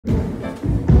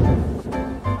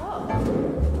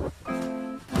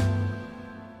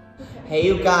Hey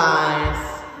you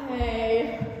guys.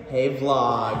 Hey. Hey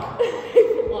vlog.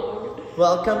 Hey vlog.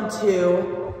 Welcome to,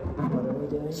 what are we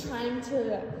doing?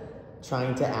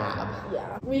 Trying to ab.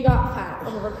 Yeah. We got fat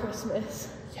over Christmas.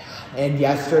 Yeah. And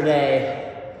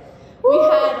yesterday. We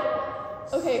had,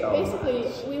 okay, so basically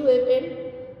much. we live in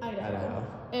Idaho.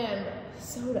 And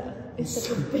soda is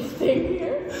such a big thing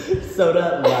here.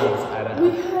 Soda loves Idaho.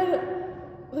 We had,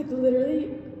 like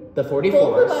literally, the 44s.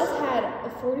 both of us had a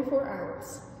 44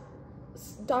 ounce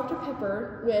Dr.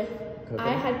 Pepper with,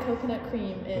 I had coconut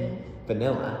cream and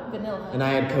vanilla. And I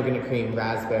had coconut cream,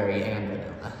 raspberry, and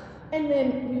vanilla. And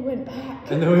then we went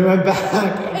back. And then we went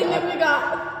back. And then we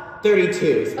got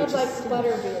 32s. of like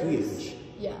butter beers. Huge.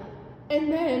 Yeah.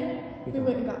 And then we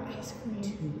went and got ice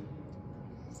cream.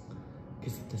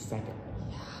 Because the second.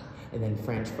 Yeah. And then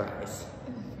French fries.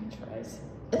 And then French fries.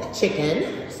 And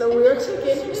chicken. So and we were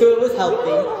chicken. So it was healthy.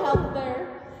 We had a little help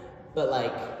there. But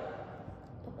like.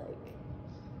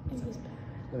 It was bad.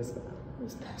 It was bad. It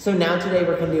was bad. So now today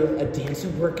we're gonna do a dance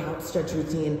and workout stretch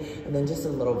routine and then just a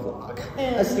little vlog.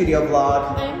 And a studio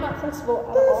vlog. I am not flexible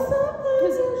at all.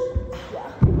 Yeah.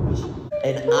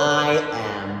 And I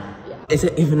am. Yeah. Is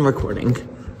it even recording?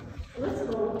 Let's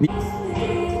go.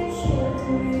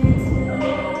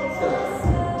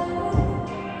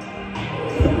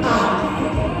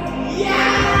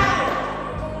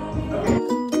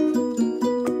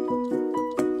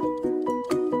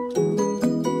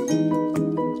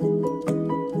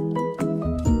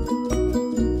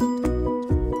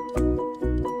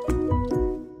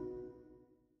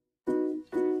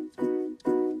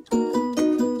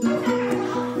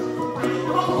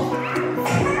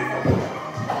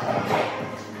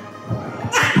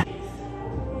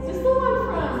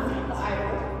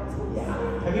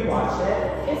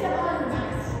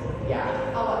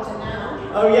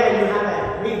 Oh yeah, you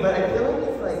haven't. Wait, but I feel like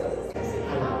it's like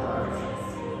I love her.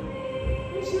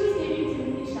 When she was dating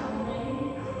Timothy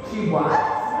Chalamet. She what?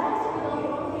 Yes, for the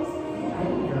longest time. I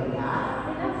didn't know that.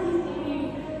 And now he's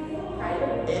dating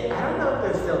Riley. I don't know if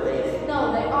they're still dating. No,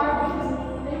 they are because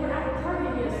they were at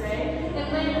Target the other day and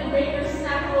Landon Baker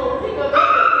snapped a little pickup.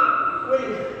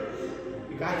 Wait,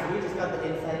 you guys, we just got the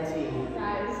inside tea.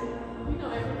 Guys, we know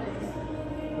everything.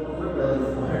 We're really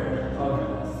smart.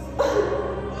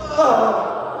 Oh.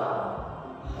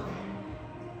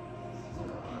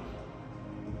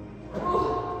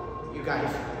 You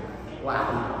guys,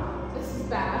 wow. This is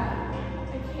bad.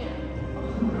 I can't.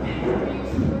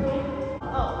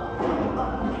 Oh.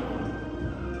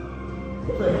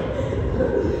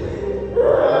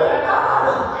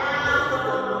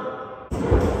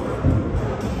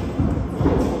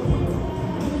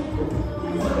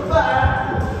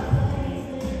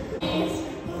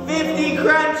 50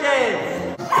 crunches!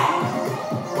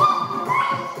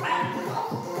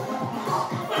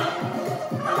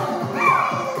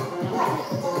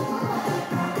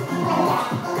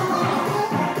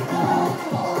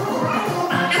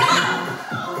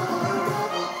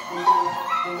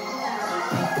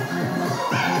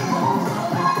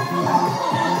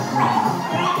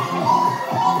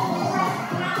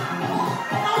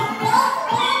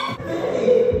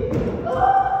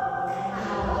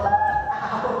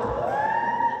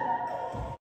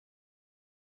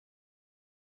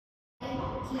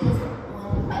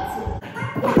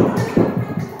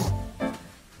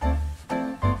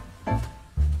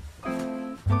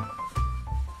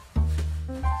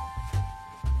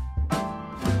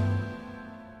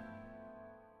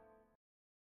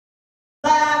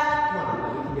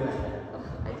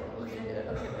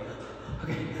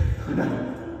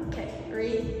 Okay,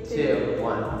 3, 2,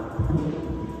 1.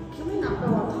 Can we not go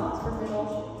on top for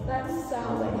middle? That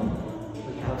sounds like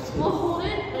we'll hold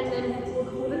it and then we'll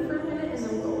hold it for a minute and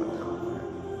then we'll go on top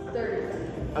for 30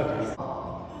 seconds. Okay.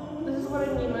 This is what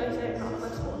I mean when I say I'm not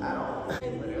flexible at all. I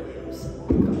literally am so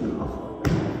off.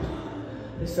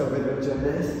 You're so good with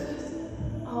gymnasts.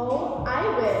 Oh, I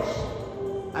wish.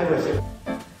 I wish it.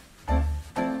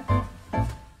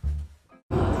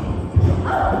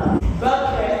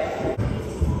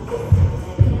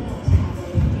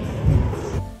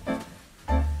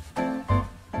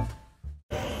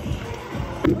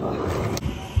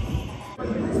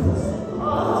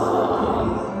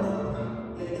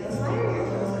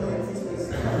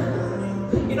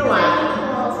 You know what?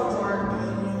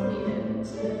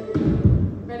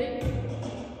 Ready?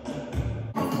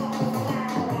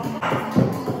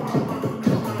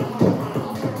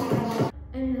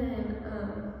 And then,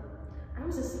 I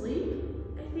was asleep,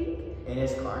 I think. In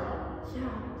his car.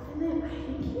 Yeah. And then I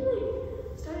think he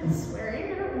like started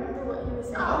swearing. I don't remember what he was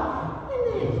saying. Oh. And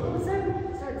then all of a sudden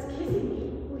he starts kissing me.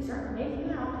 We start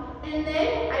making out. And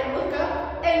then I look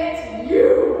up and it's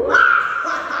you.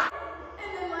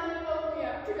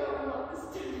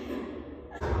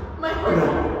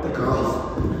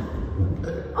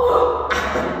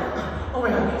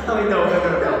 Tell me no.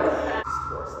 Just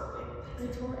tore something. They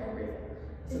tore everything.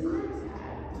 Isn't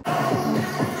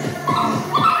that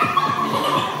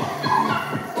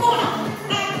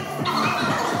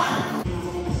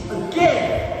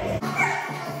Again!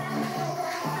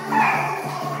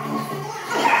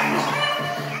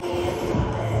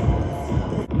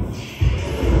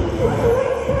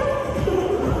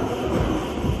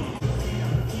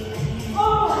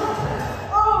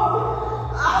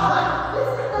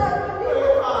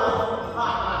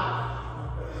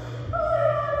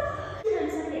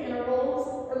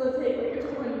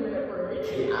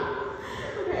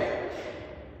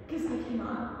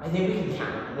 I think we can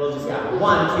count. We'll just count.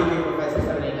 1, 2, 3, 4, 5, 6,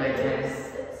 7, 8, 9, 10. 6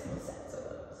 sets of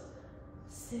those.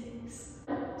 6.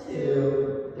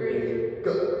 2, 3,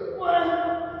 go.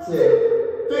 1,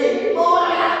 2, 3, 4,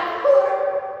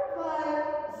 5,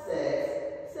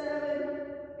 6, 7,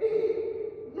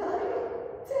 8, 9,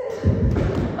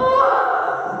 10.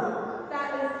 Oh! That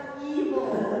is evil.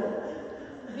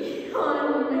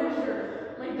 Beyond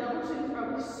measure. My double chin's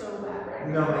probably so bad right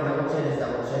now. No, my double chin is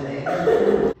double chinning.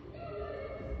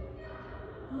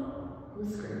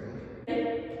 Who's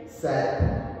screaming? Set.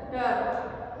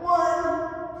 Yeah.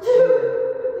 1, 2,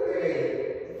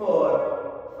 3,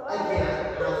 4. I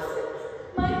can't.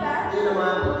 My back You know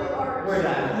what? really arched. We're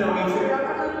done. No, me too.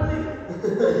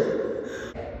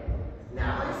 Yeah.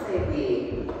 Now I say we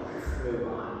move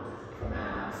on from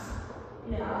abs.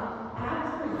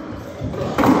 Abs.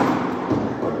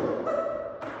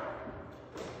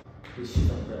 We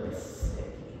should